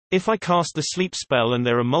If I cast the sleep spell and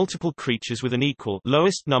there are multiple creatures with an equal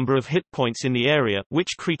lowest number of hit points in the area,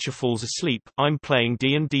 which creature falls asleep? I'm playing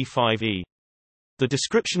D&D 5e. The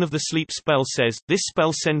description of the sleep spell says, this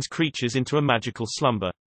spell sends creatures into a magical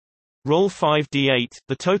slumber. Roll 5d8,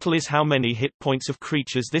 the total is how many hit points of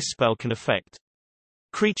creatures this spell can affect.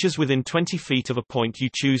 Creatures within 20 feet of a point you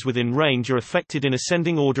choose within range are affected in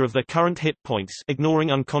ascending order of their current hit points,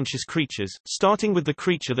 ignoring unconscious creatures, starting with the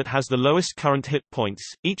creature that has the lowest current hit points.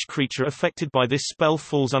 Each creature affected by this spell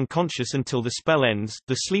falls unconscious until the spell ends,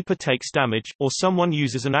 the sleeper takes damage, or someone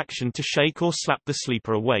uses an action to shake or slap the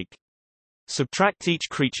sleeper awake. Subtract each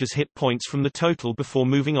creature's hit points from the total before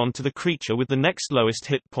moving on to the creature with the next lowest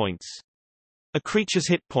hit points. A creature's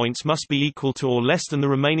hit points must be equal to or less than the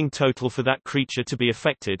remaining total for that creature to be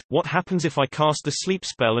affected. What happens if I cast the sleep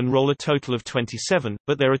spell and roll a total of 27,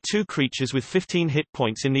 but there are two creatures with 15 hit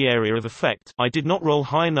points in the area of effect? I did not roll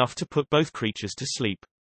high enough to put both creatures to sleep.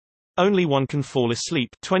 Only one can fall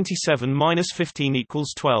asleep. 27 minus 15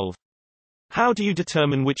 equals 12. How do you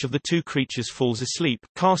determine which of the two creatures falls asleep?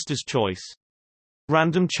 Caster's choice.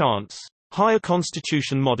 Random chance. Higher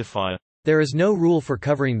Constitution modifier. There is no rule for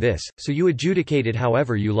covering this, so you adjudicate it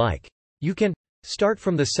however you like. You can start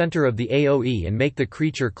from the center of the AoE and make the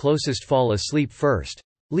creature closest fall asleep first.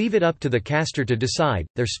 Leave it up to the caster to decide,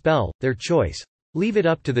 their spell, their choice. Leave it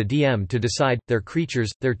up to the DM to decide, their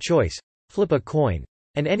creatures, their choice. Flip a coin.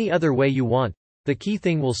 And any other way you want. The key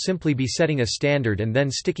thing will simply be setting a standard and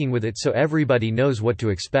then sticking with it so everybody knows what to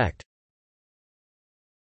expect.